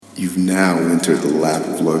You've now entered the lap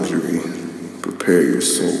of luxury. Prepare your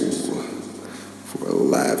soul for a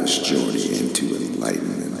lavish journey into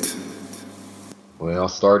enlightenment. Well, I'll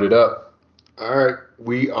start it up. All right,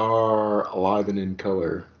 we are alive and in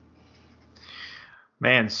color.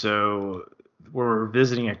 Man, so we're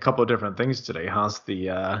visiting a couple of different things today, huh? It's the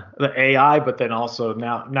AI, but then also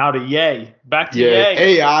now to Yay. Back to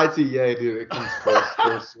Yay. AI to Yay, dude. It comes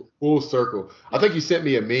full circle. I think you sent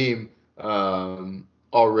me a meme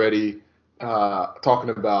already talking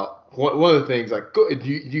about one of the things. Like, do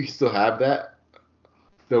you still have that?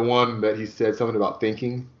 The one that he said something about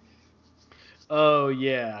thinking. Oh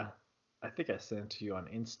yeah, I think I sent it to you on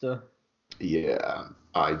Insta. Yeah,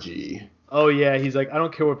 IG. Oh yeah, he's like, I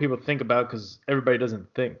don't care what people think about because everybody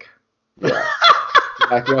doesn't think. Yeah,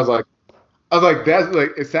 exactly. I was like, that's like,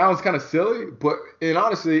 it sounds kind of silly, but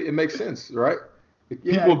honestly, it makes sense, right?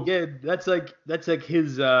 Yeah, that's like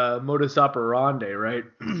his modus operandi, right?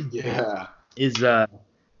 Yeah. Is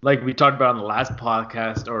like we talked about on the last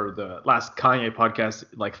podcast or the last Kanye podcast,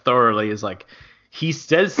 like thoroughly, is like he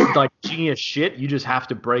says like genius shit. You just have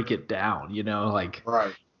to break it down, like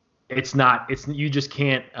right. It's you just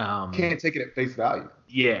can't take it at face value.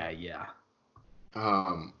 Yeah.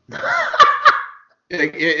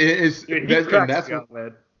 It's Dude, that's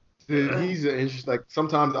man. He's an interesting. Like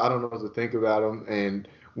sometimes I don't know what to think about him, and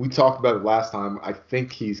we talked about it last time. I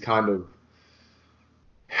think he's kind of,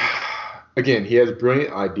 again, he has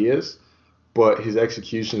brilliant ideas, but his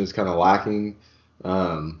execution is kind of lacking.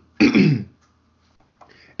 And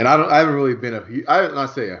I haven't really been I would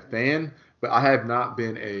not say a fan, but I have not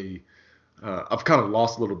been I've kind of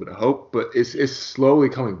lost a little bit of hope, but it's slowly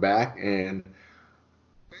coming back, and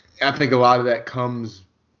I think a lot of that comes,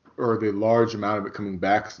 or the large amount of it coming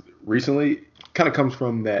back recently, kind of comes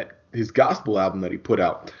from his gospel album that he put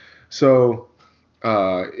out. So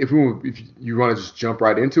if you want to just jump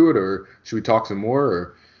right into it, or should we talk some more?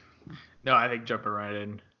 Or? No, I think jumping right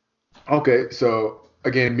in. Okay, so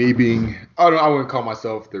again, me being, I wouldn't call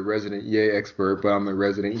myself the resident Ye expert, but I'm a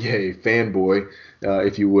resident Ye fanboy,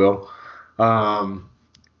 if you will.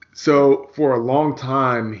 So for a long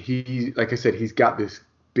time, like I said, he's got this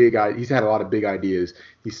he's had a lot of big ideas.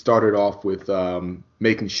 He started off with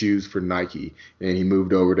making shoes for Nike, and he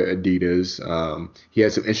moved over to Adidas. He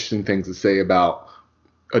had some interesting things to say about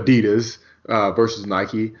Adidas versus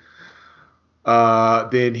Nike.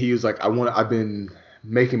 Then he was like, I've been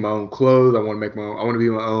making my own clothes. I want to be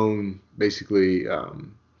my own, basically,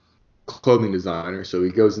 clothing designer. So he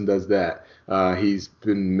goes and does that. He's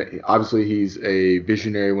a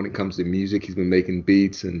visionary when it comes to music. He's been making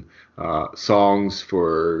beats and songs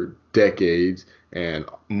for decades, and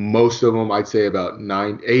most of them, I'd say about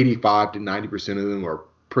 85 to 90% of them are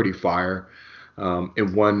pretty fire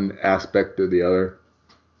in one aspect or the other.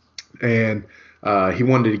 And he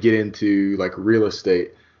wanted to get into like real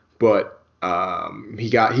estate, but he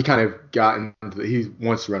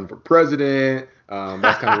wants to run for president.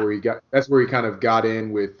 That's kind of where he kind of got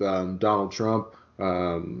in with Donald Trump,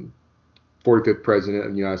 45th president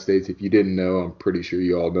of the United States. If you didn't know, I'm pretty sure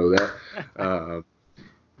you all know that.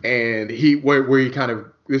 And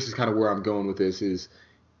this is kind of where I'm going with this, is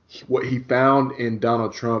what he found in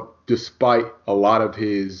Donald Trump, despite a lot of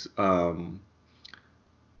his, I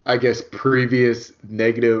guess, previous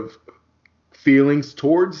negative feelings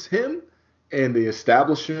towards him and the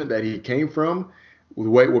establishment that he came from.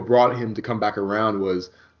 What brought him to come back around was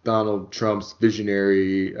Donald Trump's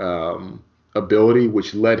visionary ability,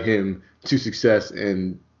 which led him to success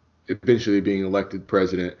and eventually being elected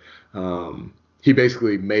president. He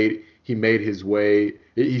basically made his way.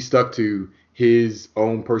 He stuck to his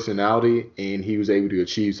own personality, and he was able to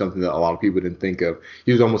achieve something that a lot of people didn't think of.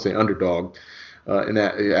 He was almost an underdog in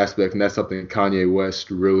that aspect, and that's something Kanye West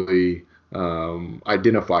really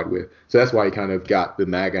identified with. So that's why he kind of got the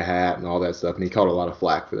MAGA hat and all that stuff, and he caught a lot of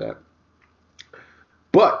flack for that.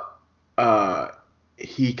 But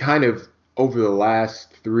he kind of, over the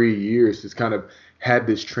last 3 years, has kind of had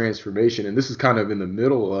this transformation, and this is kind of in the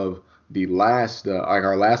middle of the last,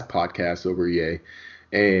 our last podcast over Ye,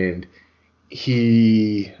 and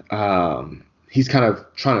he's kind of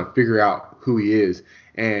trying to figure out who he is.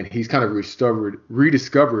 And he's kind of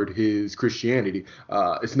rediscovered his Christianity.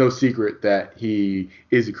 It's no secret that he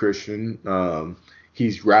is a Christian.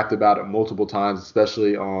 He's rapped about it multiple times,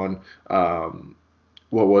 especially on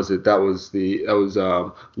what was it? That was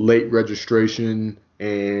Late Registration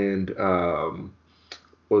and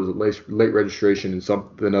what was it? Late Registration and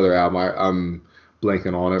another album. I'm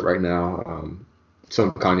blanking on it right now.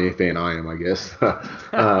 Some Kanye fan I am, I guess.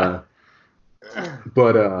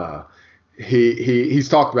 But he's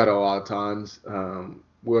talked about it a lot of times.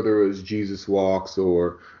 whether it was Jesus Walks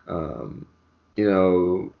or you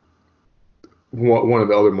know, one of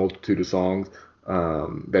the other multitude of songs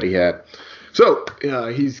that he had. So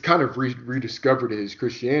he's kind of rediscovered his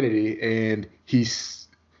Christianity, and he's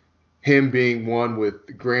him being one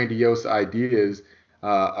with grandiose ideas.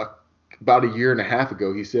 About a year and a half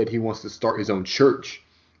ago, he said he wants to start his own church,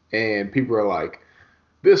 and people are like,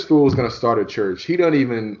 "This fool is going to start a church." He doesn't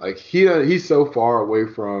even like he's so far away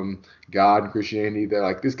from God and Christianity that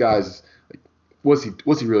like this guy's like, what's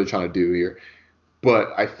he really trying to do here?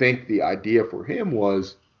 But I think the idea for him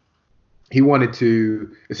was he wanted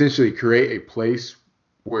to essentially create a place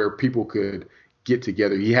where people could get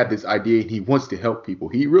together. He had this idea and he wants to help people.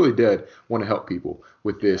 He really did want to help people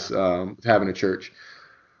with this, having a church.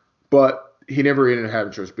 But he never ended up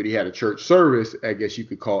having a church, but he had a church service. I guess you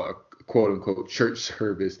could call it a quote unquote church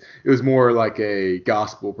service. It was more like a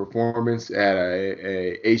gospel performance at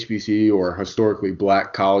a HBC or historically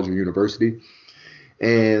black college or university.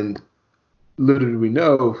 And little do we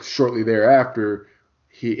know, shortly thereafter,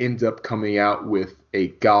 he ends up coming out with a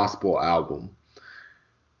gospel album.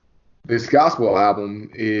 This gospel album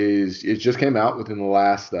it just came out within the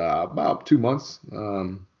last about 2 months.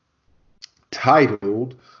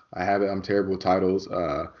 Titled, I have it. I'm terrible with titles.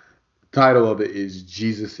 Title of it is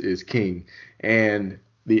Jesus is King, and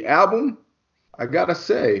the album, I gotta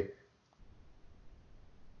say,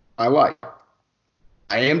 I like.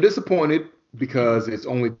 I am disappointed because it's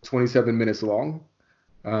only 27 minutes long.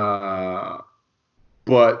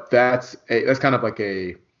 But that's kind of like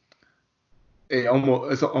a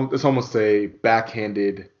almost it's almost a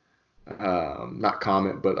backhanded not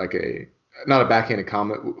comment, but like a not a backhanded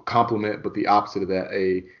compliment, but the opposite of that,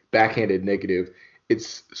 a backhanded negative.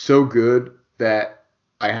 It's so good that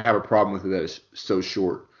I have a problem with it that it's so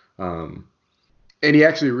short. And he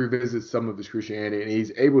actually revisits some of his Christianity, and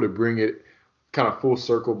he's able to bring it kind of full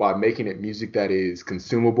circle by making it music that is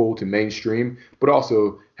consumable to mainstream, but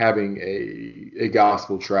also having a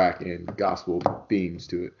gospel track and gospel themes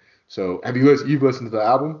to it. So you've listened to the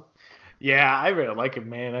album? Yeah, I really like it,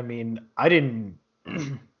 man. I mean, I didn't.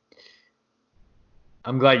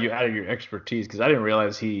 I'm glad you added your expertise because I didn't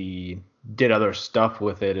realize he did other stuff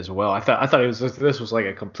with it as well. I thought this was like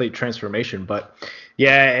a complete transformation, but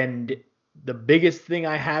yeah. And the biggest thing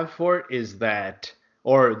I have for it is that,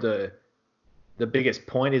 or the biggest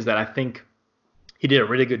point is that I think he did a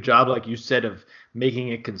really good job, like you said, of making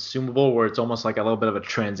it consumable, where it's almost like a little bit of a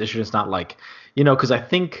transition. It's not like, because I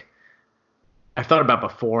think I've thought about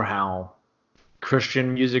before how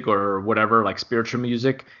Christian music or whatever, like spiritual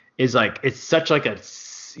music, is like it's such like a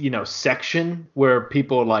section where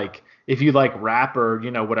people like, if you like rap or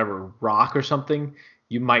whatever rock or something,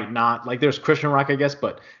 you might not like. There's Christian rock, I guess,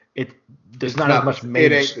 but there's not as much.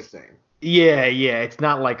 It ain't the same. Yeah, it's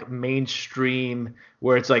not like mainstream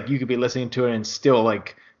where it's like you could be listening to it and still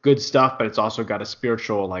like good stuff, but it's also got a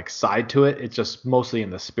spiritual like side to it. It's just mostly in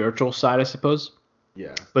the spiritual side, I suppose.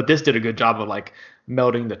 Yeah. But this did a good job of like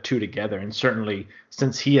melding the two together, and certainly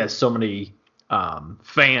since he has so many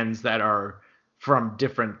fans that are from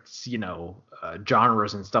different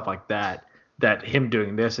genres and stuff like that, that him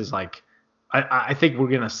doing this is like I think we're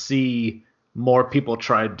gonna see more people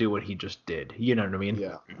try to do what he just did. You know what I mean?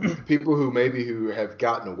 Yeah. People who have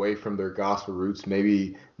gotten away from their gospel roots,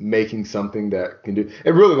 maybe making something that can do.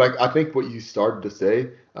 And really, like, I think what you started to say,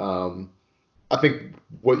 I think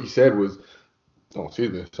what you said was, oh,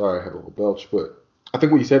 excuse me, sorry, I had a little belch, but I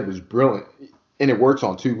think what you said was brilliant. And it works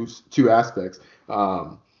on two aspects.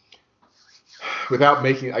 Without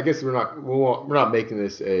making, I guess we're not making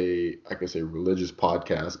this a religious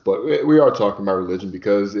podcast, but we are talking about religion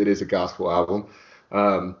because it is a gospel album.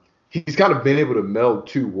 He's kind of been able to meld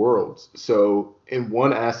two worlds. So in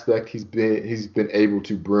one aspect, he's been able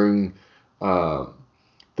to bring the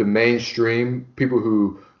mainstream people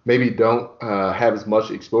who maybe don't have as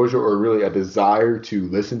much exposure or really a desire to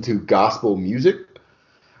listen to gospel music.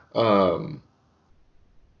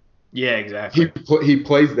 Yeah, exactly. He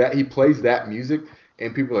plays that music,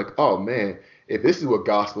 and people are like, oh man, if this is what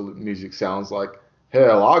gospel music sounds like,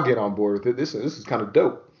 hell, I'll get on board with it. This is kind of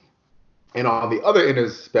dope. And on the other end of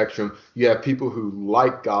the spectrum, you have people who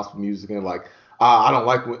like gospel music and like, I don't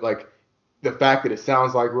like the fact that it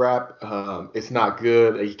sounds like rap. It's not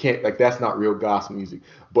good. You can't, like, that's not real gospel music.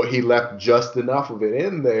 But he left just enough of it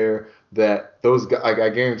in there that I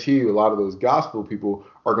guarantee you, a lot of those gospel people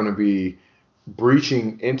are going to be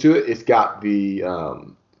breaching into it. It's got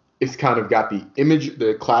it's kind of got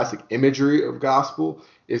the classic imagery of gospel.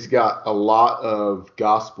 It's got a lot of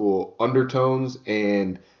gospel undertones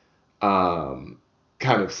and kind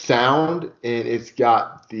of sound, and it's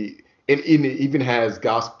got it even has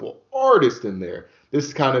gospel artists in there. this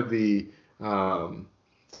is kind of the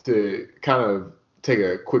to kind of take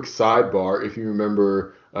a quick sidebar. If you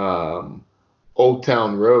remember Old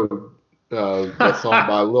Town Road, that song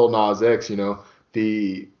by Lil Nas X,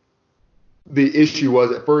 the issue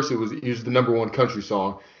was at first it was the number one country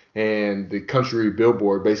song, and the country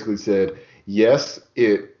Billboard basically said yes,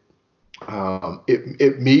 it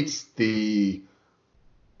meets the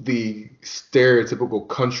stereotypical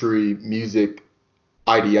country music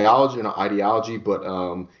ideology, not ideology, but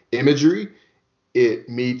imagery. It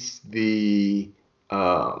meets the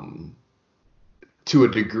to a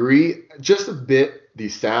degree, just a bit, the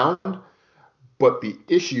sound. But the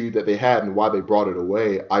issue that they had and why they brought it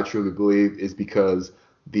away, I truly believe, is because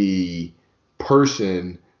the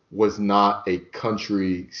person was not a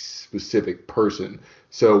country specific person.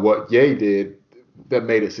 So what Ye did that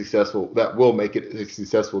made it successful, that will make it a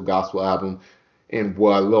successful gospel album, and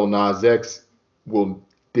why Lil Nas X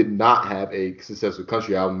did not have a successful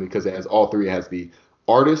country album, because it has all three. It has the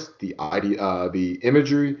artist, the idea, the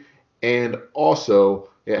imagery, and also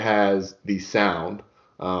it has the sound.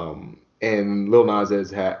 And Lil Nas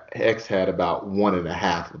X had about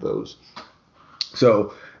 1.5 of those.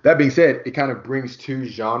 So that being said, it kind of brings two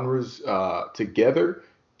genres together,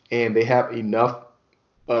 and they have enough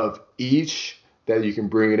of each that you can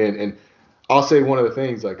bring it in. And I'll say one of the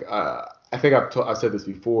things, like I think I've said this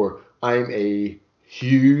before. I'm a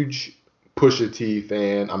huge Pusha T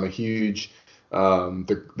fan. I'm a huge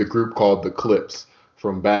the group called the Clips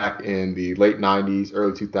from back in the late '90s,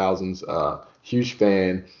 early 2000s. Huge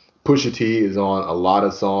fan. Pusha T is on a lot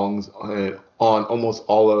of songs, on almost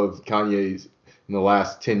all of Kanye's in the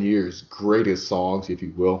last 10 years greatest songs, if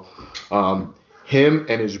you will. Him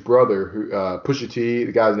and his brother, Pusha T,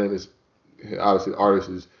 the guy's name is obviously the artist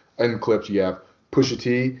is in the Clips. You have Pusha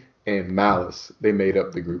T and Malice. They made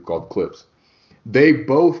up the group called Clips. They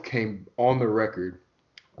both came on the record,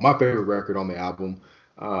 my favorite record on the album,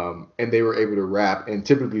 and they were able to rap. And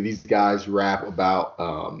typically these guys rap about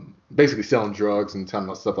basically selling drugs and talking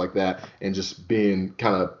about stuff like that, and just being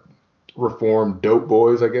kind of reformed dope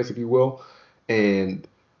boys, I guess, if you will. And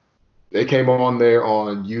they came on there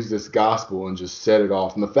on Use This Gospel and just set it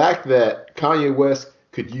off. And the fact that Kanye West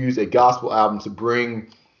could use a gospel album to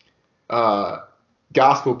bring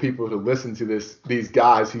gospel people to listen to these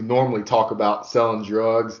guys who normally talk about selling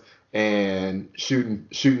drugs and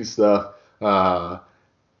shooting stuff,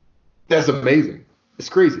 that's amazing. It's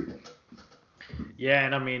crazy. Yeah,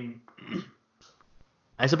 and I mean,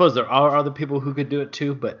 I suppose there are other people who could do it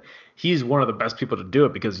too, but he's one of the best people to do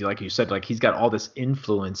it because, like you said, like he's got all this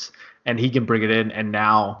influence and he can bring it in. And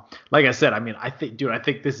now, like I said, I mean, I think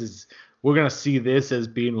we're gonna see this as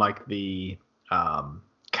being like the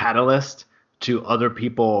catalyst to other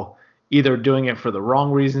people either doing it for the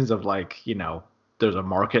wrong reasons of, like, there's a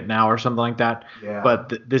market now or something like that. Yeah.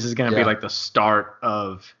 But this is gonna be like the start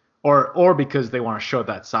of, or because they want to show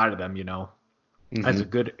that side of them, Mm-hmm.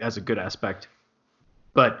 as a good aspect.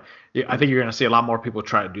 But I think you're going to see a lot more people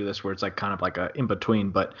try to do this where it's like kind of like a in between.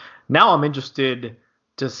 But now I'm interested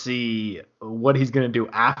to see what he's going to do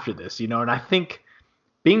after this, and I think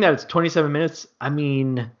being that it's 27 minutes, I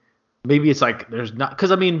mean, maybe it's like there's not,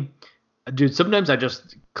 because I mean, dude, sometimes I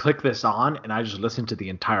just click this on and I just listen to the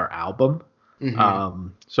entire album. Mm-hmm.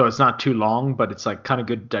 So it's not too long, but it's like kind of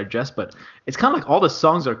good to digest. But it's kind of like all the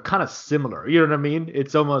songs are kind of similar. You know what I mean?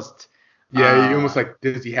 It's almost. Yeah, you almost like,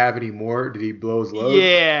 does he have any more? Did he blow his load?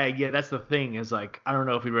 Yeah, that's the thing. Is like, I don't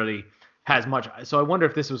know if he really has much. So I wonder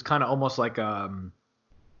if this was kind of almost like not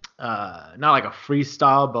like a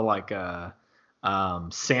freestyle, but like a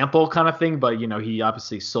sample kind of thing. But he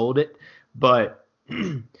obviously sold it. But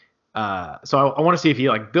so I want to see if he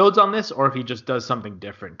like builds on this or if he just does something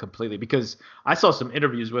different completely. Because I saw some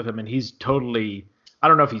interviews with him and he's totally. I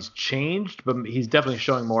don't know if he's changed, but he's definitely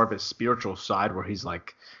showing more of his spiritual side where he's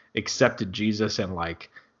like accepted Jesus and like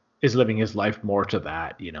is living his life more to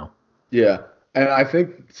that, Yeah. And I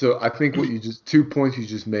think what 2 points you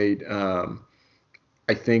just made, I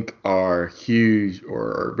think are huge or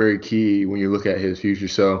are very key when you look at his future.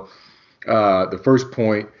 So the first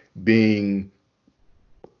point being,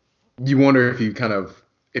 you wonder if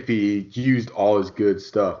he used all his good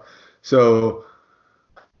stuff. So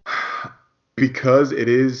because it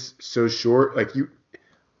is so short,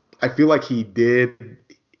 I feel like he did.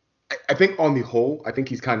 I think on the whole, I think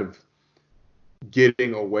he's kind of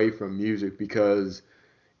getting away from music because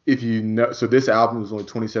if you know, so this album is only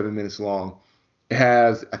 27 minutes long. It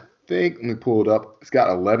has, I think, let me pull it up. It's got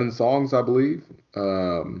 11 songs, I believe.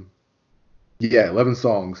 11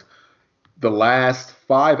 songs. The last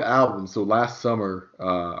 5 albums, so last summer,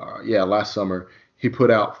 he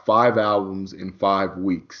put out 5 albums in 5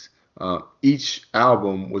 weeks. Each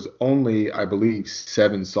album was only, I believe,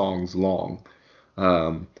 7 songs long.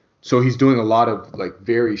 So he's doing a lot of like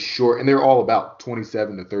very short, and they're all about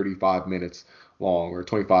 27 to 35 minutes long, or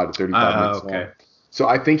 25 to 35 minutes long. Okay. So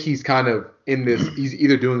I think he's kind of in this. He's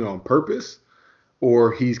either doing it on purpose,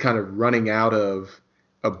 or he's kind of running out of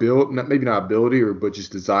maybe not ability, but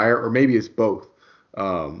just desire, or maybe it's both.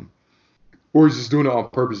 Um, or he's just doing it on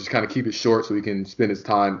purpose, just kind of keep it short so he can spend his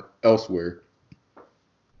time elsewhere.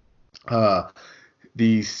 Uh,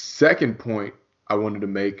 the second point I wanted to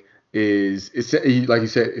make is, like you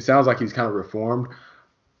said, it sounds like he's kind of reformed.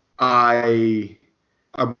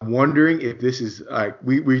 I'm wondering if this is like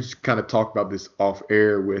we just kind of talked about this off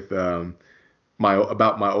air with my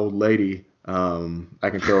old lady. I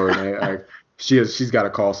can throw her name. She's got a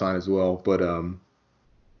call sign as well. But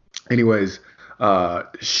anyways, we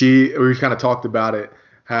kind of talked about it,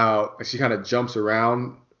 how she kind of jumps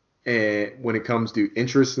around, and when it comes to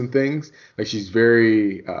interests and things, like she's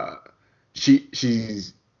very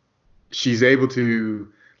she's able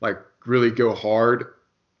to like really go hard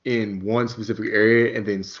in one specific area and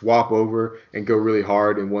then swap over and go really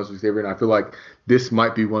hard in one specific area. And I feel like this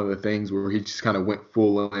might be one of the things where he just kind of went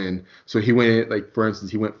full in. So he went in, like for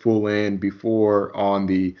instance, he went full in before on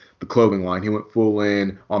the clothing line. He went full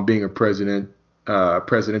in on being a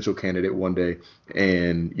presidential candidate one day,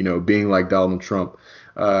 and being like Donald Trump.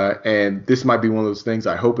 And this might be one of those things.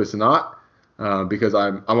 I hope it's not, because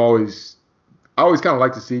I always kind of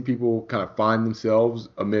like to see people kind of find themselves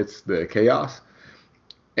amidst the chaos.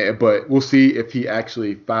 But we'll see if he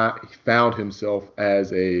actually found himself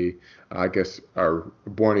as a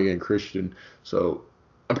born again Christian. So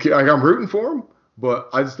I'm rooting for him, but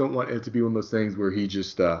I just don't want it to be one of those things where he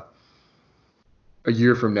just a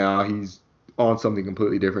year from now he's on something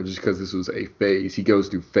completely different just because this was a phase. He goes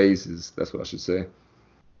through phases. That's what I should say.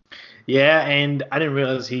 Yeah, and I didn't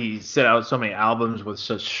realize he set out so many albums with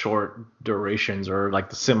such short durations or like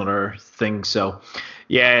the similar thing. So,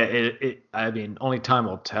 yeah, I mean, only time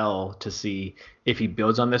will tell to see if he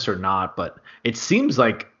builds on this or not. But it seems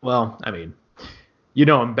like, well, I mean, you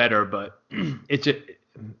know him better, but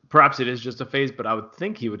perhaps it is just a phase. But I would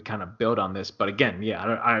think he would kind of build on this. But again,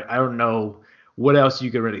 yeah, I don't know what else you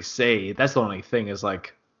could really say. That's the only thing is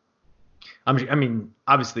like, I mean,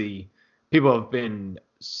 obviously, people have been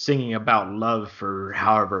singing about love for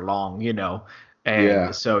however long, and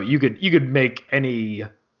Yeah. so you could make any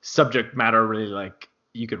subject matter really, like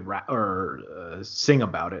you could rap or sing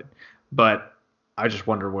about it, but I just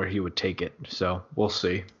wonder where he would take it. So we'll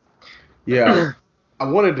see. Yeah. I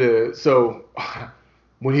wanted to. So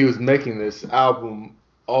when he was making this album,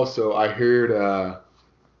 also I heard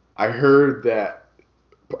that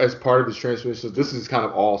as part of his transformation, this is kind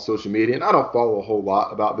of all social media, and I don't follow a whole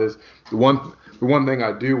lot about this. The one thing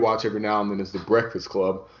I do watch every now and then is The Breakfast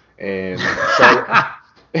Club, and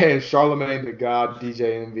Charlemagne the God,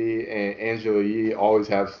 DJ Envy, and Angela Yee always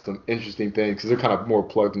have some interesting things because they're kind of more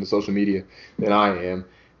plugged into social media than I am,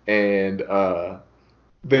 and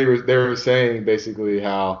they were saying basically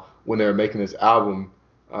how when they were making this album,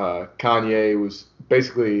 Kanye was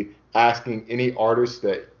basically asking any artist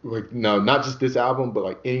that, like, no, not just this album, but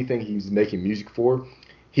like anything he's making music for,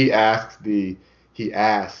 he asks the he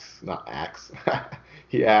asks not asks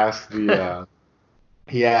he asks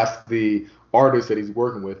the artist that he's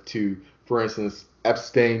working with to, for instance,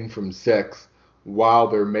 abstain from sex while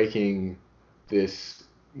they're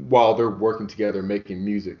working together making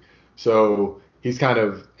music. So he's kind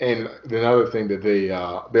of, and another thing that they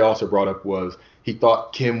also brought up was he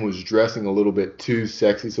thought Kim was dressing a little bit too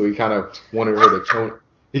sexy, so he kind of wanted her to tone.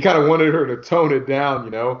 He kind of wanted her to tone it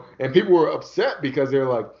down, And people were upset because they're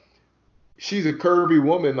like, she's a curvy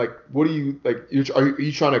woman. Like, what are you like? Are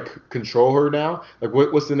you trying to control her now? Like,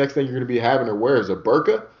 what's the next thing you're going to be having her wear? Is a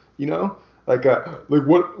burqa? Like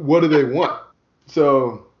what do they want?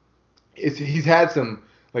 So he's had some,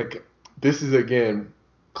 like, this is again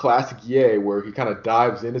classic Ye, where he kind of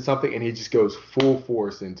dives into something and he just goes full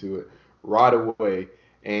force into it right away,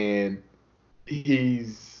 and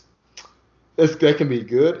that can be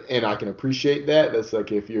good, and I can appreciate that. That's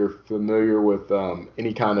like if you're familiar with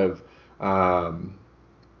any kind of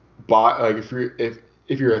like if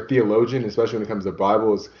you're a theologian, especially when it comes to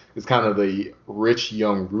Bible, it's kind of the rich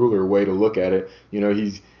young ruler way to look at it.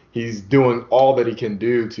 He's doing all that he can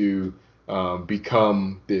do to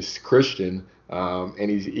become this Christian,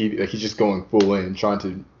 and he's just going full in, trying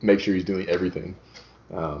to make sure he's doing everything.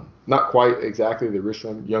 Not quite exactly the rich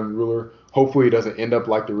young ruler. Hopefully, he doesn't end up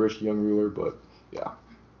like the rich young ruler, but yeah.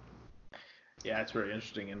 Yeah, it's very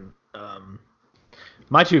interesting. And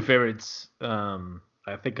my two favorites, I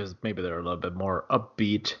think, because maybe they're a little bit more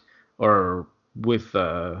upbeat or with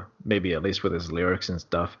maybe at least with his lyrics and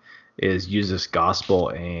stuff is use this gospel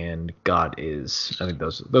and God is. I think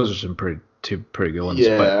those are some pretty good ones. But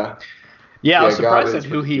Yeah. yeah, Yeah, God is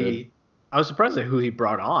pretty good. I was surprised at who he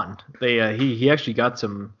brought on. He actually got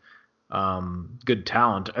some good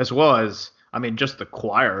talent, as well as, I mean, just the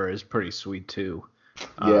choir is pretty sweet too.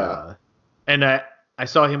 Yeah. And I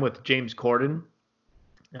saw him with James Corden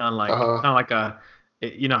on like Uh-huh. kind of like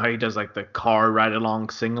you know how he does like the car ride along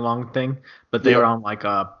sing along thing, but they were Yep. on like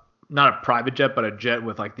a not a private jet but a jet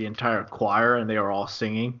with like the entire choir and they were all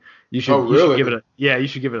singing. Oh, You should give it really? a yeah you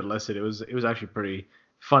should give it a listen. It was actually pretty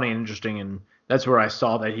funny and interesting, and that's where I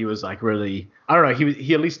saw that he was like really, I don't know,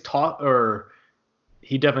 he at least taught, or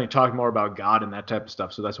he definitely talked more about God and that type of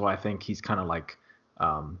stuff. So that's why I think he's kind of like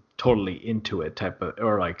totally into it type of,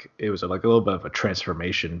 or like it was like a little bit of a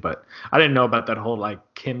transformation. But I didn't know about that whole like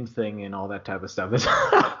Kim thing and all that type of stuff.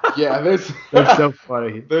 Yeah, That's so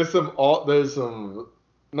funny. there's some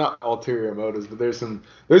not ulterior motives, but there's some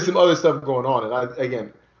other stuff going on. And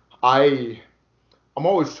I I'm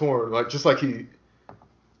always torn. Like just like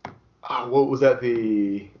what was that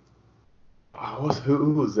who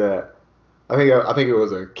was that? I think it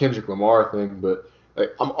was a Kendrick Lamar thing, but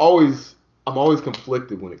like I'm always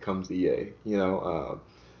conflicted when it comes to Ye.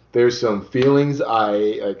 There's some feelings I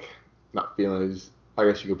like, not feelings. I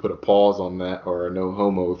guess you could put a pause on that, or a no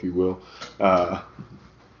homo, if you will. Uh,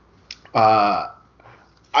 uh,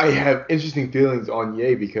 I have interesting feelings on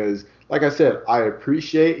Ye because, like I said, I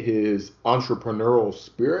appreciate his entrepreneurial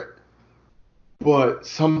spirit, but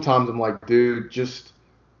sometimes I'm like, dude, just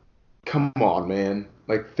come on, man.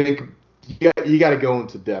 Like, you got to go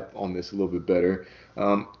into depth on this a little bit better.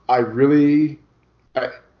 I really,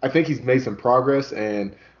 I think he's made some progress,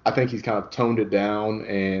 and I think he's kind of toned it down.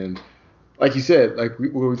 And like you said, like we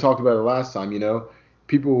talked about it last time,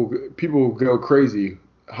 people go crazy.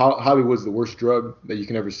 Hollywood's the worst drug that you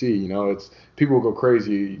can ever see. It's people go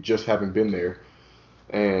crazy just having been there.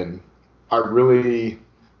 And I really,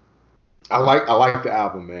 I like the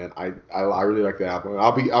album, man. I really like the album.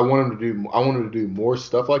 I want him to do more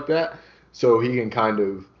stuff like that, so he can kind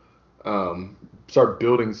of start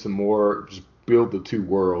building some more, just build the two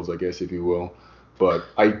worlds, I guess, if you will. But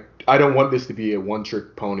I don't want this to be a one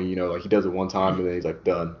trick pony, like he does it one time and then he's like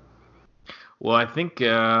done. Well, I think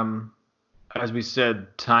as we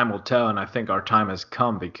said, time will tell, and I think our time has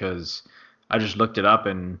come because I just looked it up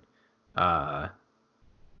and uh,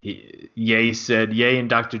 Ye and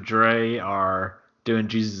Dr. Dre are doing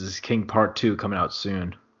Jesus is King Part 2 coming out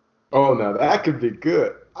soon. Oh, no, that could be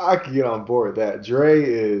good. I could get on board with that.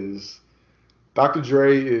 Dr.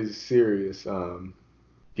 Dre is serious.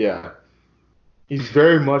 Yeah, he's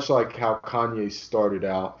very much like how Kanye started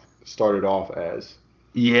off as.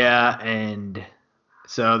 Yeah, and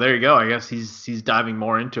so there you go. I guess he's diving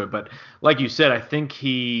more into it, but like you said, I think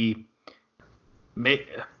he may.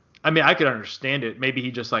 I mean, I could understand it. Maybe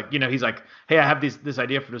he just like, he's like, hey, I have this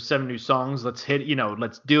idea for the 7 new songs. Let's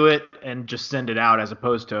let's do it and just send it out, as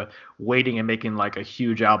opposed to waiting and making like a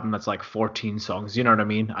huge album that's like 14 songs. You know what I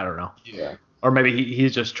mean? I don't know. Yeah. Or maybe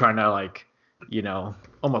he's just trying to like,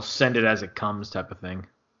 almost send it as it comes type of thing.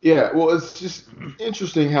 Yeah, well, it's just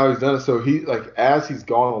interesting how he's done it. So he like as he's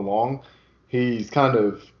gone along, he's kind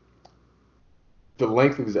of the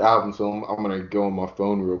length of his album. So I'm gonna go on my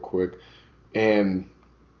phone real quick, and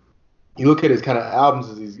you look at his kind of albums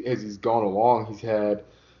as he's gone along. He's had,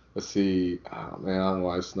 let's see, oh man, I don't know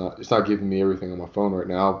why it's not giving me everything on my phone right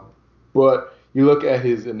now, but you look at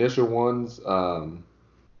his initial ones,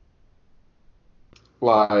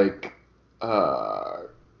 like uh,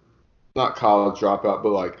 not college dropout, but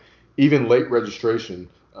like even late registration.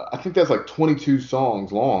 I think that's like 22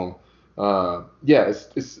 songs long. Yeah,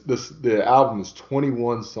 the album is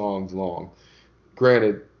 21 songs long.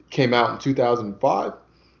 Granted, came out in 2005,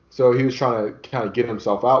 so he was trying to kind of get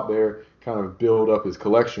himself out there, kind of build up his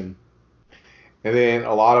collection. And then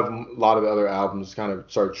a lot of the other albums kind of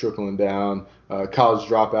started trickling down. College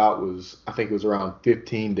Dropout was, I think it was around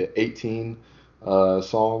 15 to 18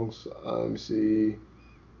 songs. Let me see.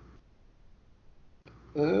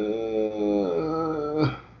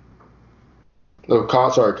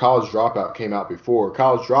 Sorry, College Dropout came out before.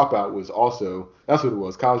 College Dropout was also, that's what it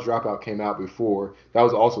was. College Dropout came out before. That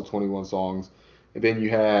was also 21 songs. And then you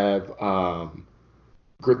have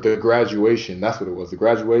the Graduation. That's what it was. The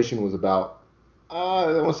Graduation was about,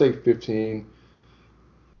 I want to say 15.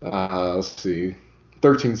 Let's see,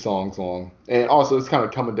 13 songs long. And also, it's kind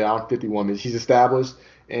of coming down 51 minutes. He's established,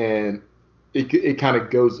 and it kind of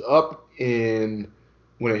goes up in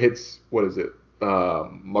when it hits, what is it?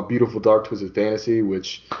 My Beautiful Dark Twisted Fantasy,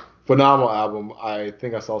 which phenomenal album. I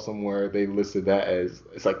think I saw somewhere they listed that as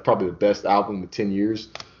it's like probably the best album in 10 years.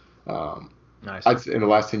 Um, Nice. in the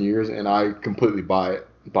last 10 years, and I completely buy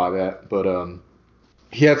that. But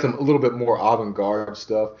he had a little bit more avant-garde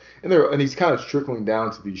stuff, and he's kind of trickling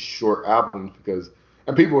down to these short albums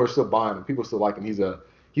and people are still buying him. People still like him. He's a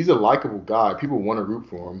likable guy. People want to root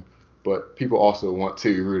for him, but people also want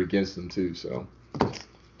to root against him too. So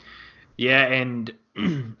Yeah, and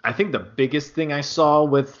I think the biggest thing I saw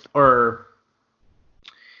I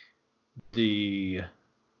think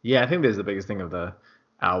this is the biggest thing of the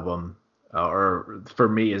album, or for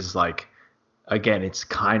me is like, again, it's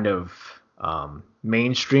kind of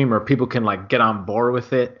mainstream, or people can like get on board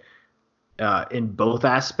with it in both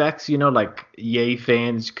aspects. Like Ye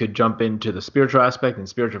fans could jump into the spiritual aspect, and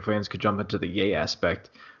spiritual fans could jump into the Ye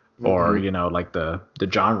aspect, or like the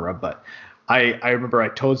genre. But I remember I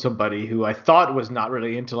told somebody who I thought was not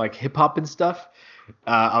really into like hip hop and stuff.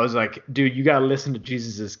 I was like, dude, you gotta listen to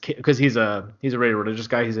Jesus because he's a really religious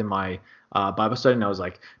guy. He's in my Bible study, and I was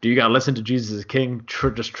like, dude, you gotta listen to Jesus is King.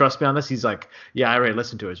 Just trust me on this. He's like, yeah, I already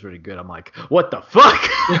listened to it. It's really good. I'm like, what the fuck?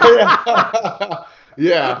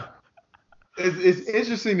 yeah. It's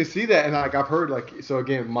interesting to see that, and like I've heard so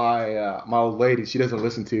again, my old lady, she doesn't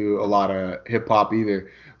listen to a lot of hip hop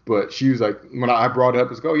either, but she was like, when I brought it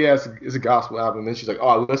up, it's like, oh yeah, it's a gospel album. And then she's like, oh,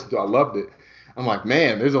 I listened to it, I loved it. I'm like,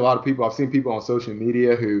 man, there's a lot of people. I've seen people on social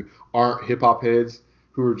media who aren't hip hop heads,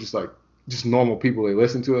 who are just normal people. They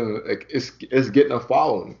listen to it, and like it's getting a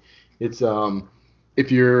following. It's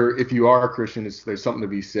if you are a Christian, there's something to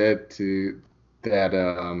be said to that.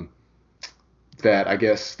 That I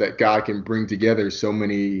guess that God can bring together so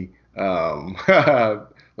many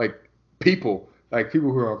like people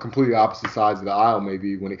who are on completely opposite sides of the aisle,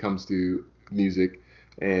 maybe when it comes to music,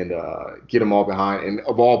 and get them all behind, and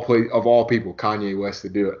of all people, Kanye West to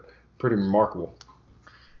do it. Pretty remarkable.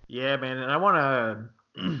 Yeah, man, and I want to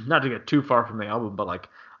not to get too far from the album, but like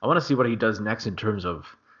I want to see what he does next in terms of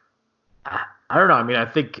I don't know. I mean, I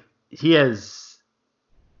think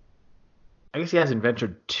I guess he hasn't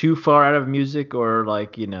ventured too far out of music, or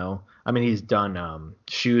like, I mean, he's done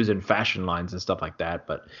shoes and fashion lines and stuff like that.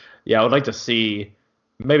 But yeah, I would like to see,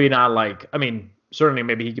 maybe not like, I mean, certainly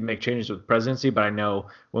maybe he can make changes with presidency, but I know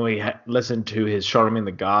when we listened to his Charlemagne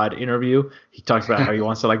the God interview, he talks about how he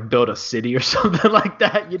wants to like build a city or something like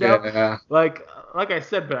that, Yeah. Like I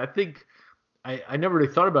said, but I think I never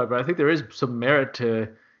really thought about it, but I think there is some merit to,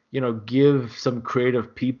 give some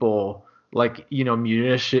creative people like,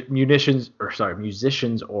 musicians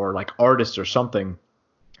or like artists or something,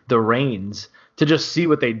 the reins to just see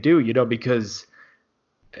what they do, because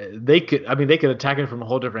they could attack it from a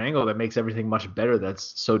whole different angle that makes everything much better.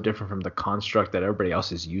 That's so different from the construct that everybody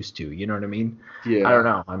else is used to. You know what I mean? Yeah. I don't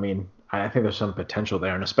know. I mean, I think there's some potential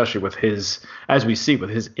there, and especially with as we see with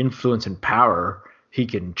his influence and power, he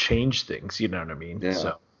can change things. You know what I mean? Yeah.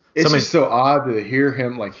 So it's just so odd to hear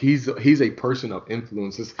him like he's a person of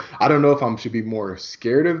influences. I don't know if I should be more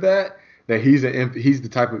scared of that he's the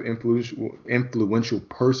type of influential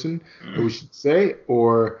person that we should say,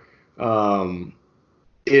 or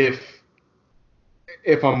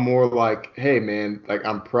if I'm more like, hey man, like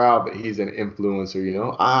I'm proud that he's an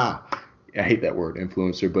influencer. I hate that word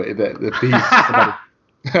influencer, but if he's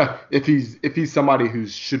somebody, if he's somebody who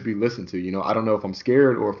should be listened to, I don't know if I'm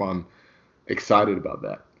scared or if I'm excited about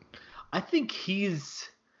that. I think he's,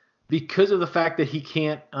 because of the fact that he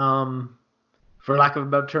can't, for lack of a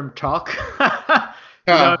better term, talk.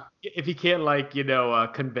 If he can't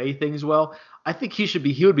convey things well, I think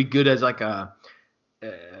he would be good as like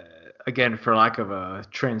again, for lack of a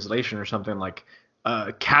translation or something, like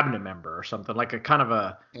a cabinet member or something, like a kind of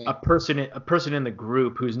a person in the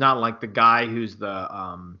group who's not like the guy who's the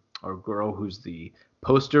or girl who's the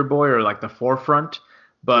poster boy or like the forefront,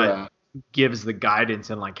 but gives the guidance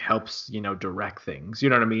and like helps direct things. You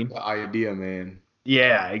know what I mean? The idea, man.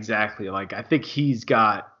 Yeah, exactly. Like I think he's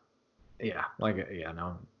got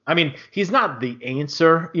no. I mean, he's not the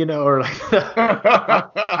answer, or like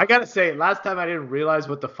I gotta say, last time I didn't realize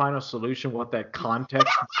what the final solution, what that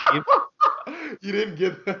context gave. You didn't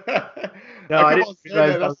get that? No, I didn't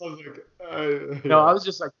realize that. Sounds like, No, I was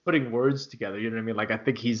just like putting words together. You know what I mean? Like I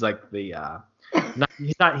think he's like the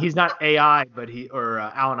he's not AI, but or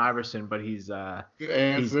Allen Iverson, but he's good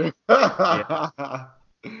answer.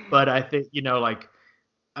 But I think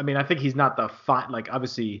I think he's not the like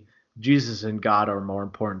obviously Jesus and God are more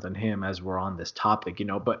important than him as we're on this topic,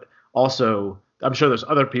 but also I'm sure there's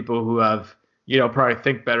other people who have probably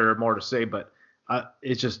think better or more to say, but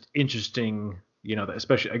it's just interesting,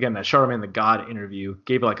 especially again that Charlemagne the God interview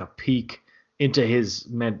gave like a peek into his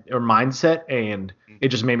mindset, and it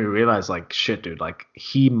just made me realize, like, shit, dude, like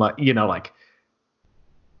like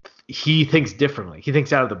he thinks differently. He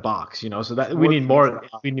thinks out of the box, So that we need more.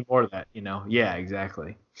 We need more of that, Yeah,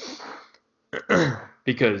 exactly.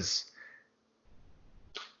 Because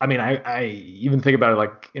I mean, I even think about it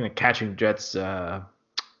like in a catching Jets job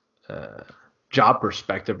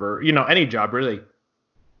perspective, or any job really.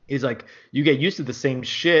 Is like you get used to the same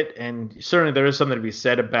shit, and certainly there is something to be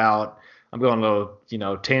said about. I'm going a little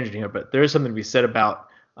tangent here, but there is something to be said about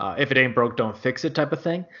if it ain't broke, don't fix it type of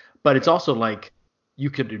thing. But it's also like you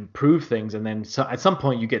could improve things, and then at some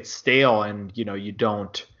point you get stale, and you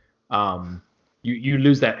don't you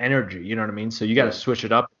lose that energy. You know what I mean? So you got to switch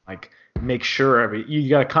it up, like make sure you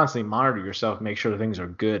got to constantly monitor yourself, make sure things are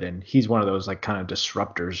good. And he's one of those like kind of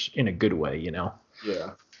disruptors in a good way. Yeah.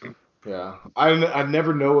 Yeah, I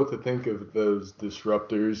never know what to think of those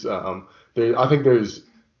disruptors. I think there's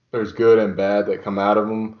good and bad that come out of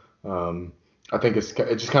them. I think it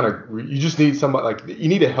just kind of you just need somebody, like, you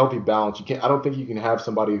need a healthy balance. I don't think you can have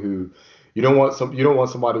somebody who you don't want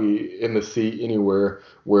somebody in the seat anywhere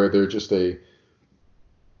where they're just and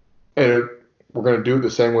we're going to do it the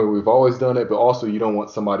same way we've always done it, but also you don't want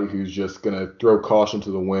somebody who's just going to throw caution to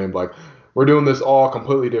the wind, like, we're doing this all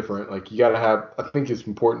completely different. Like, you got to I think it's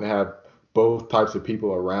important to have both types of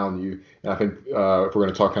people around you. And I think if we're going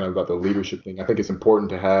to talk kind of about the leadership thing, I think it's important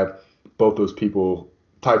to have both those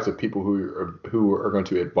types of people who are going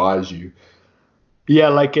to advise you. Yeah,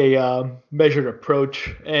 like a measured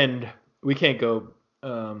approach. And we can't go,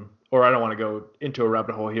 or I don't want to go into a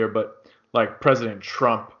rabbit hole here, but like President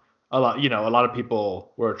Trump, a lot of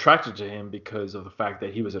people were attracted to him because of the fact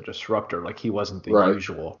that he was a disruptor. Like, he wasn't the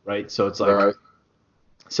usual, right? So it's like,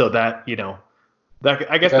 so that, that,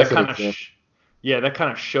 I guess, that kind of, that kind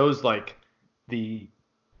of shows like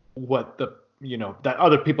what the, that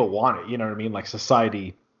other people want it, you know what I mean? Like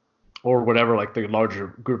society or whatever, like the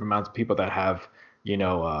larger group amounts of people that have,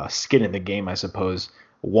 skin in the game, I suppose,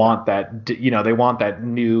 want that, they want that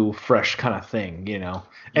new, fresh kind of thing,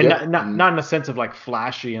 and not in the sense of like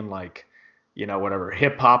flashy and like, whatever,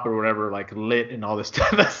 hip hop or whatever, like lit and all this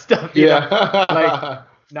type of stuff. Like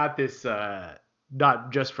not this,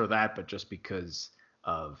 not just for that, but just because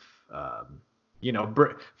of,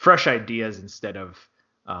 fresh ideas instead of,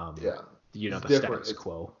 the status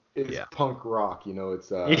quo. It's punk rock,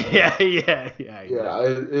 it's yeah,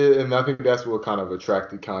 and I think that's what kind of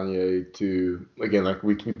attracted Kanye to, again, like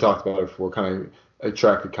we talked about it before, kind of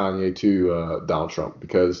attracted Kanye to Donald Trump,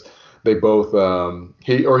 because they both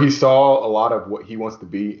he saw a lot of what he wants to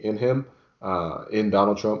be in him, in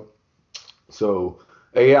Donald Trump. So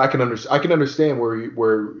I can understand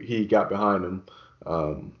where he got behind him.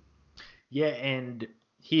 Yeah, and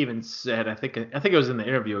he even said, I think it was in the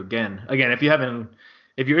interview again,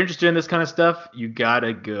 if you're interested in this kind of stuff, you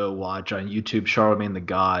gotta go watch on YouTube Charlemagne the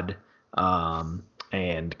God, and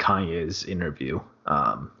Kanye's interview,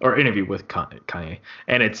 or interview with Kanye,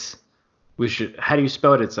 and how do you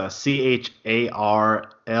spell it? It's CHARLMAN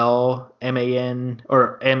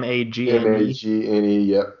or MAGNE.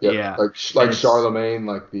 Yep. Yeah, like Charlemagne,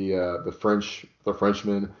 like the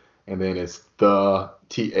Frenchman, and then it's the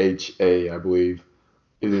THA, I believe.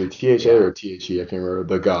 Is it THA or THE? I can't remember.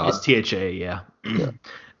 The God. It's THA, yeah.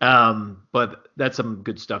 But that's some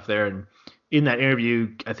good stuff there. And in that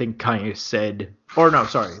interview, I think Kanye said, or no,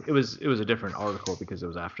 sorry, it was a different article because it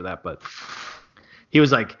was after that. But he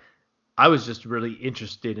was like, I was just really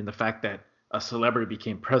interested in the fact that a celebrity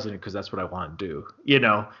became president because that's what I want to do. It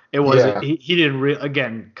wasn't. Yeah. He didn't.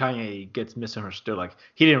 Again, Kanye gets misunderstood. Like,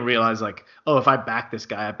 he didn't realize, like, oh, if I back this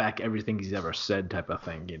guy, I back everything he's ever said, type of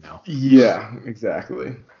thing. Yeah,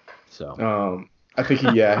 exactly. So. I think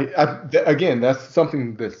again, that's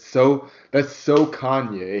something that's so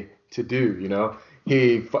Kanye to do.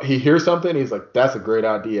 He hears something, he's like, that's a great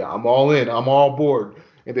idea. I'm all in. I'm all aboard.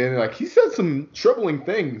 And then, like, he said some troubling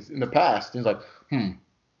things in the past. He's like,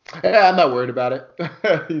 yeah, I'm not worried about it.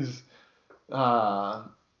 He's, that's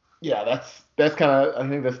kind of, I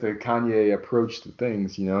think that's the Kanye approach to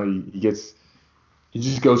things. He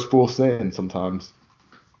just goes full send sometimes.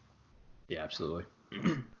 Yeah, absolutely.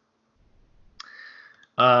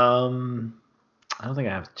 I don't think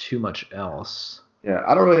I have too much else. Yeah,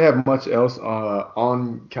 I don't really have much else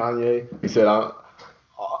on Kanye. He said I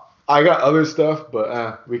got other stuff,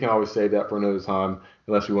 but we can always save that for another time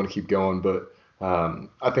unless we want to keep going. But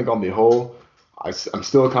I think on the whole, I'm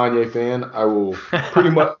still a Kanye fan. I will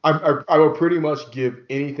pretty much I will pretty much give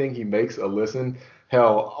anything he makes a listen.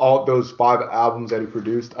 Hell, all those 5 albums that he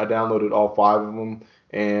produced, I downloaded all 5 of them,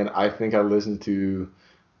 and I think I listened to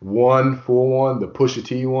one full one, the Pusha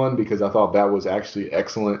T one, because I thought that was actually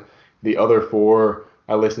excellent. The other four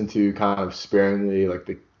I listen to kind of sparingly, like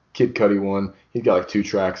the Kid Cudi one. He's got like 2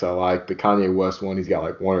 tracks I like. The Kanye West one, he's got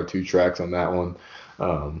like 1 or 2 tracks on that one.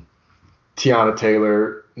 Tiana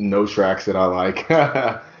Taylor, no tracks that I like.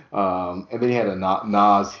 And then he had a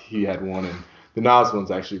Nas, he had one, and the Nas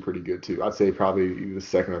one's actually pretty good too. I'd say probably the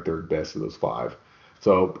second or third best of those 5.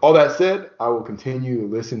 So all that said, I will continue to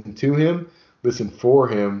listen to him, listen for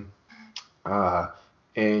him,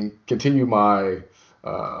 and continue my,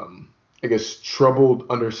 I guess, troubled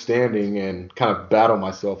understanding and kind of battle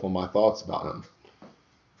myself on my thoughts about him.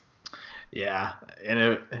 Yeah,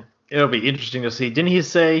 and it'll be interesting to see. Didn't he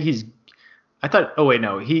say he's? I thought. Oh wait,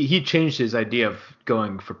 no. He changed his idea of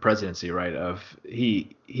going for presidency, right?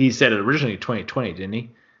 He said it originally 2020, didn't he?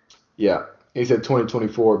 Yeah, he said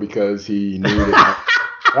 2024 because he knew that.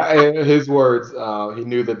 In his words, he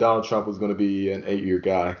knew that Donald Trump was going to be an 8-year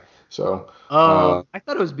guy. So. I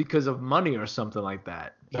thought it was because of money or something like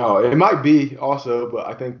that. No, it might be also, but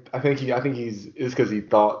I think it's because he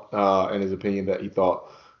thought, in his opinion, that he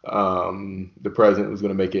thought the president was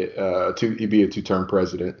going to make it he'd be a 2-term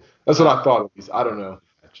president. That's what I thought at least. I don't know.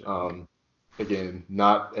 Again,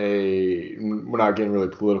 we're not getting really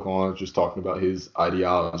political on it, just talking about his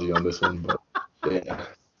ideology on this one, but yeah.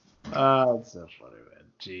 That's so funny, man.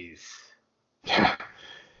 Jeez. Yeah.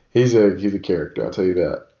 He's a character, I'll tell you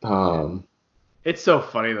that. It's so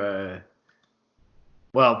funny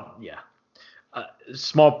well, yeah.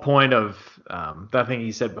 Small point of that thing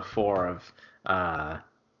he said before of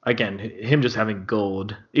again him just having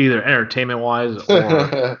gold, either entertainment wise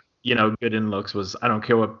or good in looks, was I don't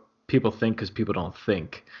care what people think because people don't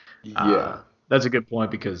think. Yeah. That's a good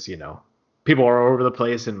point because people are all over the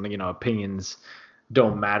place and opinions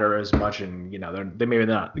don't matter as much, and they maybe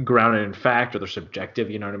not grounded in fact or they're subjective.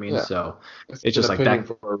 You know what I mean? Yeah. So it's just like that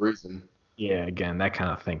for a reason. Yeah, again, that kind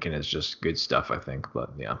of thinking is just good stuff, I think.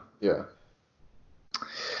 But yeah. Yeah.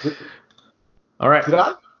 All right.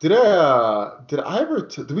 Did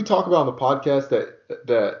we talk about on the podcast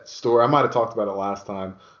that story? I might have talked about it last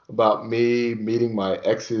time about me meeting my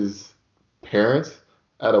ex's parents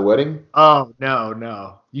at a wedding. Oh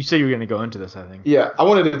no. You said you were gonna go into this, I think. Yeah, I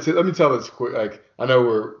wanted to let me tell this quick. Like, I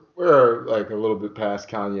know we're like a little bit past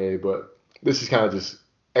Kanye, but this is kind of just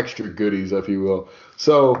extra goodies, if you will.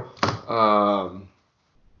 So,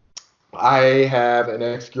 I have an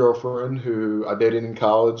ex-girlfriend who I dated in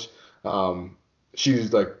college.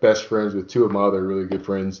 She's like best friends with 2 of my other really good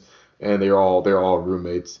friends, and they're all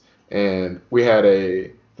roommates. And we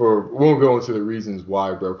won't go into the reasons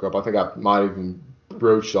why I broke up. I think I might even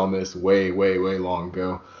broached on this way long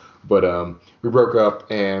ago. But we broke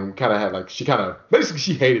up and kind of had like she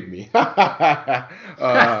hated me.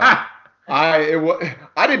 I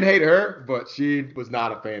didn't hate her, but she was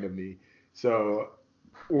not a fan of me. So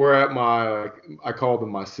we're at I call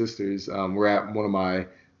them my sisters. We're at one of my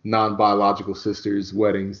non-biological sisters'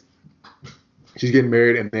 weddings. She's getting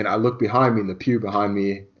married, and then I look behind me in the pew behind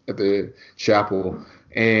me at the chapel,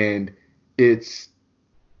 and it's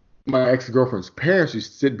my ex-girlfriend's parents who's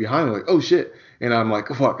sitting behind me like, oh shit. And I'm like,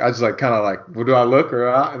 fuck. I just like kind of like, well, do I look or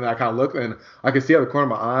not? And I kind of look, and I can see out of the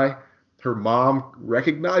corner of my eye, her mom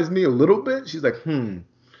recognized me a little bit. She's like,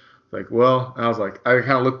 Like, well, and I was like, I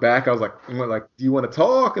kind of looked back. I was like, do you want to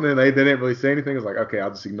talk? And then they didn't really say anything. I was like, okay,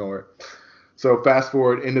 I'll just ignore it. So fast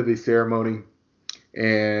forward into the ceremony,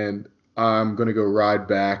 and I'm going to get a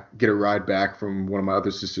ride back from one of my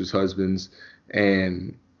other sister's husbands,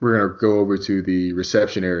 and we're going to go over to the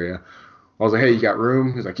reception area. I was like, hey, you got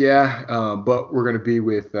room? He's like, yeah, but we're going to be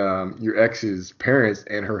with your ex's parents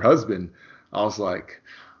and her husband. I was like,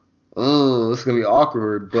 oh, this is going to be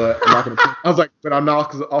awkward, but I'm not going to I was like, but I'm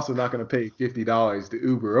also not going to pay $50 to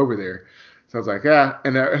Uber over there. So I was like, yeah.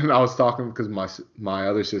 And I was talking because my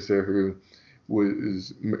other sister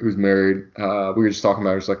who's married, we were just talking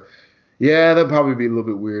about it. It's like, yeah, that'd probably be a little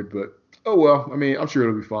bit weird, but oh well. I mean, I'm sure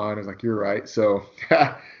it'll be fine. I was like, you're right. So,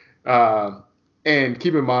 and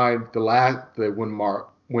keep in mind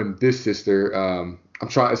when this sister, I'm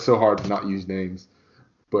trying. It's so hard to not use names,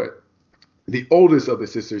 but the oldest of the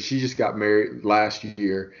sisters, she just got married last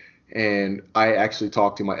year, and I actually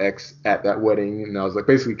talked to my ex at that wedding, and I was like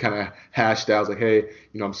basically kind of hashed out. I was like, hey,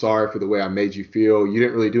 I'm sorry for the way I made you feel. You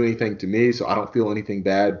didn't really do anything to me, so I don't feel anything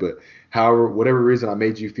bad. But however, whatever reason I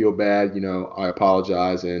made you feel bad, I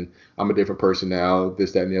apologize, and I'm a different person now.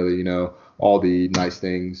 This, that, and the other. All the nice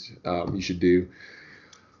things you should do.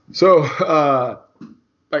 So,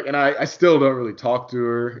 and I still don't really talk to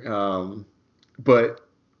her, but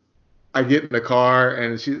I get in the car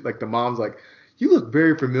and she's like, the mom's like, you look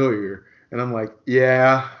very familiar. And I'm like,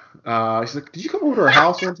 yeah, She's like, did you come over to our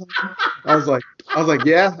house one time? I was like,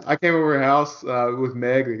 yeah, I came over to her house with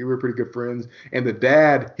Meg. Like, we were pretty good friends. And the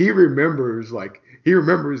dad, he remembers. He's like,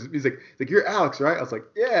 you're Alex, right? I was like,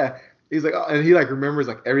 yeah. He's like, oh, and he like remembers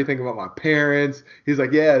like everything about my parents. He's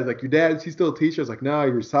like, yeah. He's like, your dad, is he still a teacher? I was like, no,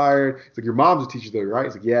 he retired. He's like, your mom's a teacher though, right?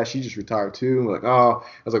 He's like, yeah, she just retired too. I'm like, oh. I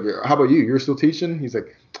was like, how about you? You're still teaching? He's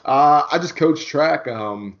like, I just coach track.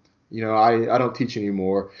 I don't teach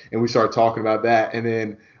anymore. And we started talking about that. And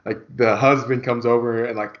then like the husband comes over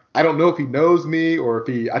and like I don't know if he knows me or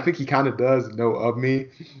I think he kind of does know of me.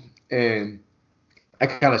 And I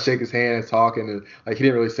kind of shake his hand and talking, and like he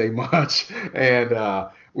didn't really say much. And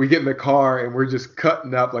we get in the car and we're just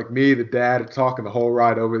cutting up. Like me, the dad, are talking the whole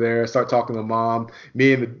ride over there. I start talking to mom.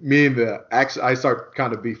 Actually, I start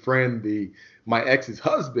kind of befriend my ex's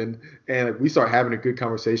husband, and like, we start having a good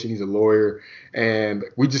conversation. He's a lawyer, and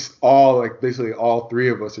we just all like basically all three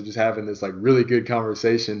of us are just having this like really good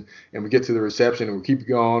conversation. And we get to the reception and we keep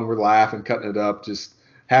going. We're laughing, cutting it up, just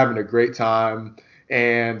having a great time.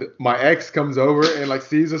 And my ex comes over and like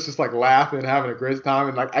sees us just like laughing, having a great time,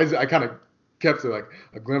 and like I kind of kept like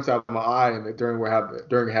a glimpse out of my eye, and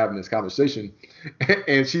during having this conversation,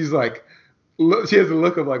 and she's like, she has a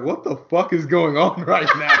look of like, what the fuck is going on right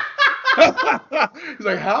now? He's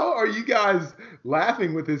like, how are you guys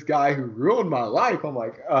laughing with this guy who ruined my life? I'm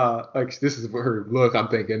like this is her look, I'm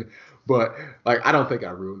thinking, but like I don't think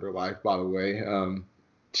I ruined her life, by the way.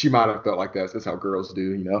 She might have felt like that. That's how girls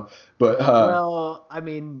do, you know. But Well, I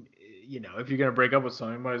mean, if you're gonna break up with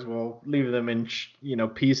someone, you might as well leave them in,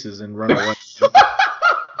 pieces and run away.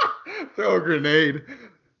 throw a grenade.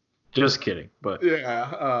 Just kidding, but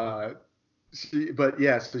Yeah. So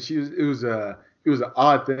it was an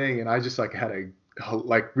odd thing, and I just like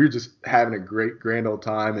we were just having a great grand old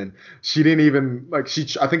time, and she didn't even like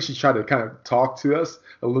I think she tried to kind of talk to us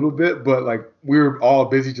a little bit, but like we were all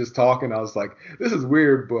busy just talking. I was like, this is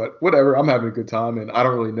weird, but whatever, I'm having a good time, and I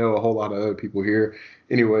don't really know a whole lot of other people here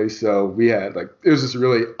anyway, so we had like it was just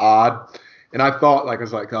really odd. And I thought like I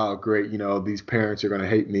was like, oh great, these parents are gonna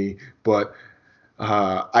hate me, but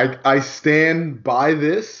I stand by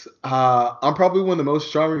this. I'm probably one of the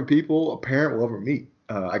most charming people a parent will ever meet.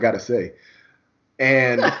 I gotta say,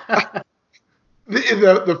 and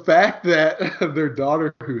the fact that their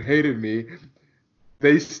daughter who hated me,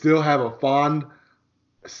 they still have a fond,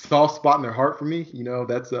 soft spot in their heart for me.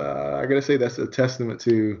 That's I gotta say that's a testament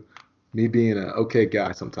to me being an okay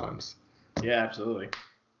guy sometimes. Yeah, absolutely.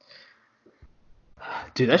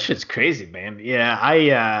 Dude, that shit's crazy, man. Yeah,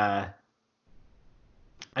 I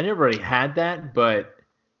never really had that, but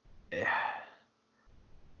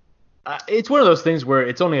it's one of those things where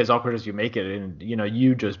it's only as awkward as you make it, and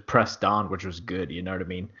you just pressed on, which was good. You know what I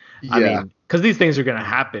mean? Yeah. I mean, because these things are gonna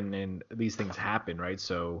happen, and these things happen, right?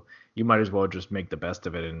 So you might as well just make the best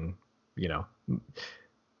of it, and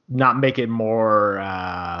not make it more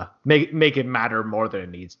make it matter more than it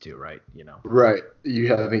needs to, right? Right.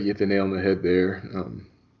 I think you hit the nail on the head there.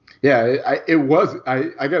 It was.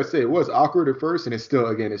 I gotta say, it was awkward at first, and it's still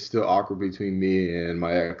awkward between me and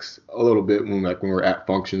my ex a little bit when we're at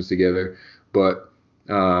functions together. But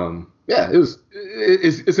it's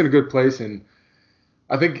in a good place, and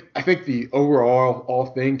I think the overall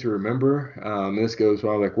thing to remember, and this goes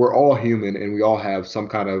on, like we're all human, and we all have some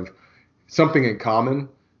kind of something in common.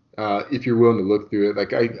 If you're willing to look through it,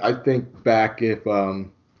 like I think back in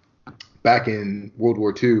World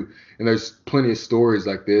War II, and there's plenty of stories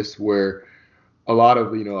like this where a lot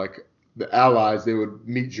of like the Allies, they would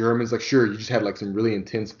meet Germans. Like sure, you just had like some really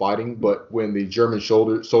intense fighting, but when the German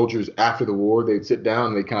soldiers after the war, they'd sit down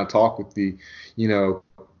and they kind of talk with the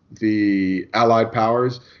Allied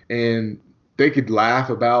powers, and they could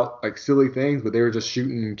laugh about like silly things, but they were just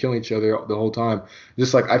shooting and killing each other the whole time.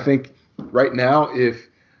 Just like I think right now, if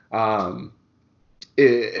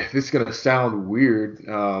this is gonna sound weird,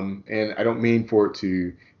 and I don't mean for it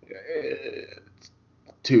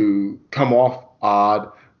to come off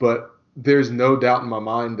odd, but there's no doubt in my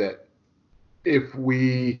mind that if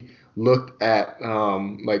we looked at,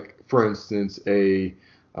 like for instance, a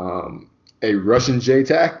Russian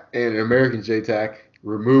JTAC and an American JTAC,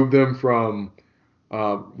 remove them from,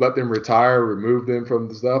 let them retire, remove them from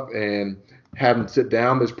the stuff, and have them sit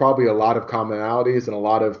down, there's probably a lot of commonalities and a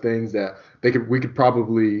lot of things that we could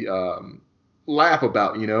probably laugh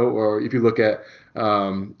about, or if you look at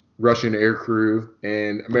Russian air crew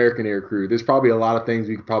and American air crew, there's probably a lot of things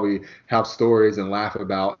we could probably have stories and laugh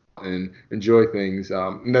about and enjoy things.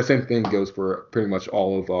 And that same thing goes for pretty much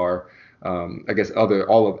all of our,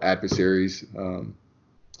 all of adversaries,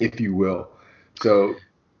 if you will. So.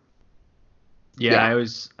 Yeah. I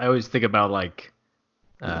always think about like,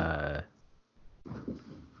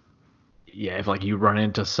 yeah, if like you run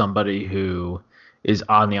into somebody who is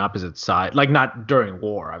on the opposite side, like not during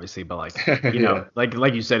war, obviously, but like Yeah.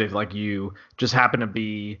 like you said, if like you just happen to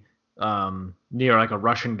be near like a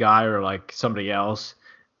Russian guy or like somebody else,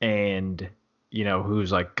 and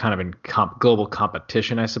who's like kind of in global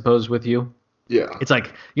competition, I suppose, with you, Yeah. it's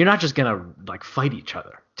like you're not just gonna like fight each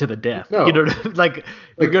other to the death. No. Like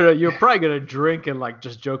Like, you're probably gonna drink and like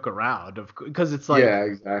just joke around, because it's like, yeah,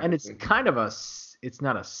 and it's exactly. kind of it's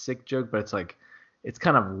not a sick joke, but it's like it's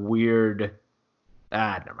kind of weird.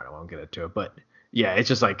 Never mind, I won't get into it. But yeah, it's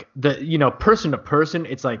just like person to person,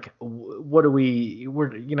 it's like, what do we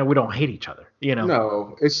don't hate each other.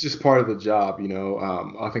 No, it's just part of the job, you know.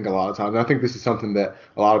 I think a lot of times, and I think this is something that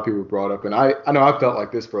a lot of people brought up, and I know I felt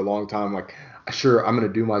like this for a long time. Like, sure, I'm going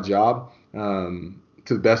to do my job to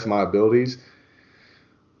the best of my abilities,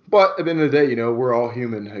 but at the end of the day, you know, we're all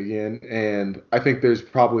human again, and I think there's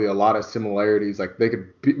probably a lot of similarities. Like we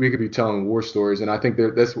could be telling war stories, and I think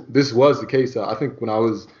this was the case. I think when I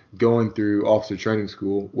was going through officer training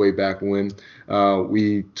school way back when,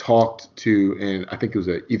 we talked to, and I think it was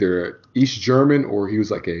either a East German or he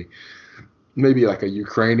was like maybe like a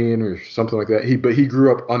Ukrainian or something like that. But he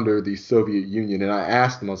grew up under the Soviet Union, and I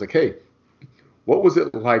asked him, I was like, hey, what was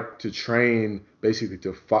it like to train basically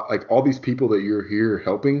to fight, like all these people that you're here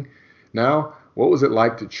helping now? What was it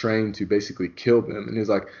like to train to basically kill them? And he's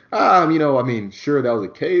like, I mean, sure, that was the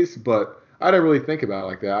case, but I didn't really think about it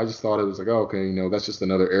like that. I just thought it was like, oh, okay, that's just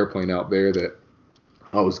another airplane out there that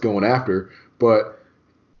I was going after. But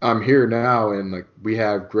I'm here now, and like we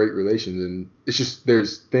have great relations, and it's just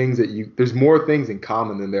there's more things in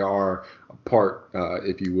common than there are apart,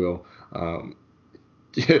 if you will.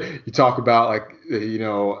 You talk about like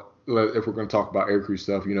if we're going to talk about aircrew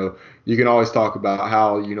stuff, you can always talk about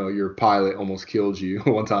how your pilot almost killed you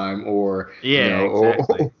one time, or Yeah,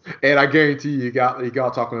 exactly. and I guarantee you got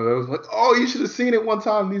talking to those like, oh, you should have seen it one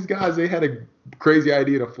time. These guys, they had a crazy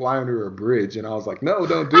idea to fly under a bridge, and I was like, no,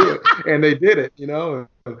 don't do it, and they did it. And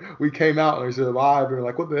we came out and we survived. And we're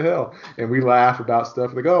like, what the hell? And we laugh about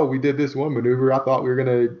stuff like, oh, we did this one maneuver. I thought we were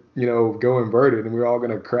gonna go inverted, and we were all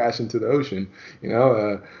gonna crash into the ocean.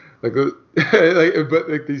 Like, but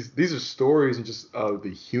like these are stories and just of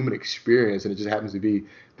the human experience, and it just happens to be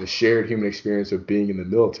the shared human experience of being in the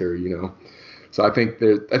military. So I think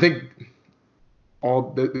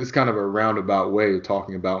all this kind of a roundabout way of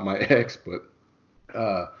talking about my ex, but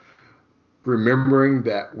remembering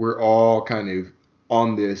that we're all kind of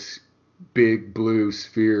on this big blue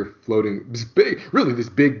sphere floating, this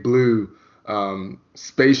big blue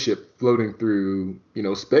spaceship floating through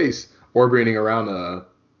space, orbiting around a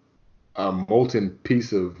molten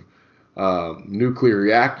piece of nuclear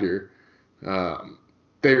reactor. We're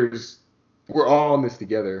all in this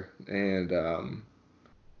together, and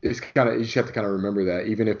it's kind of, you just have to kind of remember that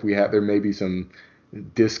even if there may be some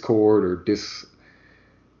discord or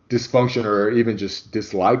dysfunction or even just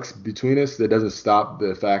dislikes between us, that doesn't stop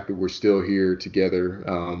the fact that we're still here together,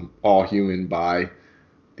 all human by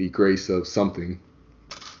the grace of something.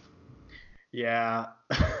 Yeah.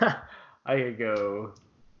 I could go.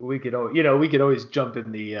 We could always jump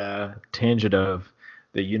in the tangent of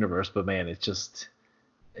the universe, but man, it's just,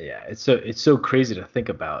 yeah, it's so crazy to think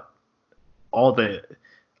about all the,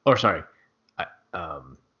 or sorry, I I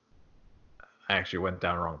actually went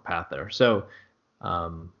down a wrong path there. So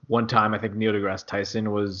one time I think Neil deGrasse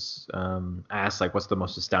Tyson was asked like, what's the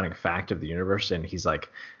most astounding fact of the universe, and he's like,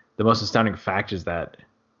 the most astounding fact is that,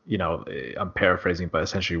 I'm paraphrasing, but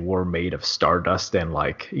essentially we're made of stardust, and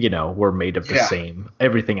like, we're made of the Yeah. same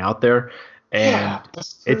everything out there. And Yeah,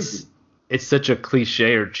 that's crazy. it's such a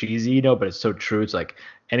cliche or cheesy, but it's so true. It's like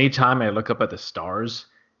anytime I look up at the stars,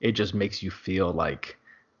 it just makes you feel like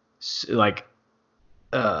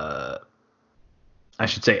uh I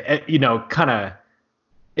should say, kind of,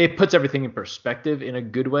 it puts everything in perspective in a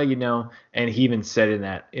good way, And he even said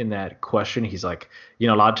in that question, he's like, a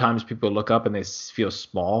lot of times people look up and they feel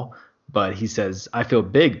small, but he says, I feel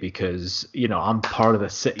big because I'm part of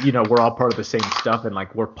we're all part of the same stuff, and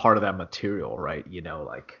like we're part of that material, right?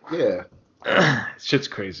 Like Yeah. shit's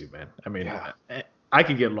crazy, man. I mean, Yeah. I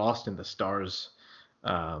could get lost in the stars,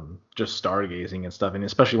 just stargazing and stuff, and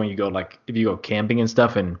especially when you go like if you go camping and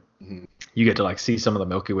stuff, and Mhm. you get to like see some of the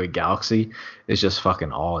Milky Way galaxy. It's just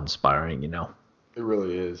fucking awe-inspiring. It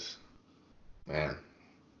really is, man.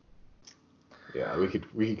 Yeah, we could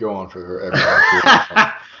go on forever.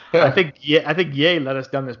 I think Ye led us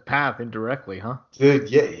down this path indirectly, huh?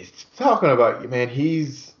 Dude, yeah, he's talking about, man.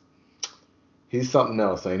 He's something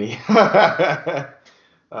else, ain't he?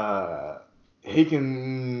 uh, he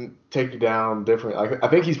can take you down different. I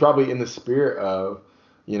think he's probably in the spirit of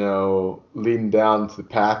leading down to the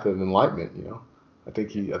path of enlightenment. I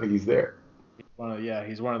think he's there.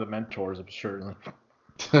 He's one of the mentors, certainly.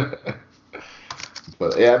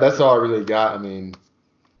 But yeah, that's all I really got. I mean,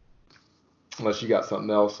 unless you got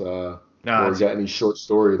something else, or you got any short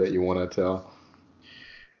story that you want to tell.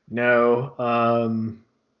 No,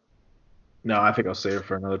 no, I think I'll save it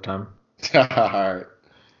for another time. All right.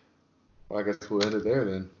 Well, I guess we'll end it there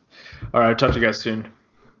then. All right, talk to you guys soon.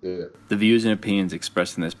 Yeah. The views and opinions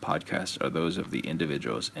expressed in this podcast are those of the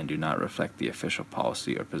individuals and do not reflect the official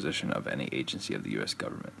policy or position of any agency of the U.S.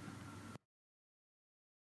 government.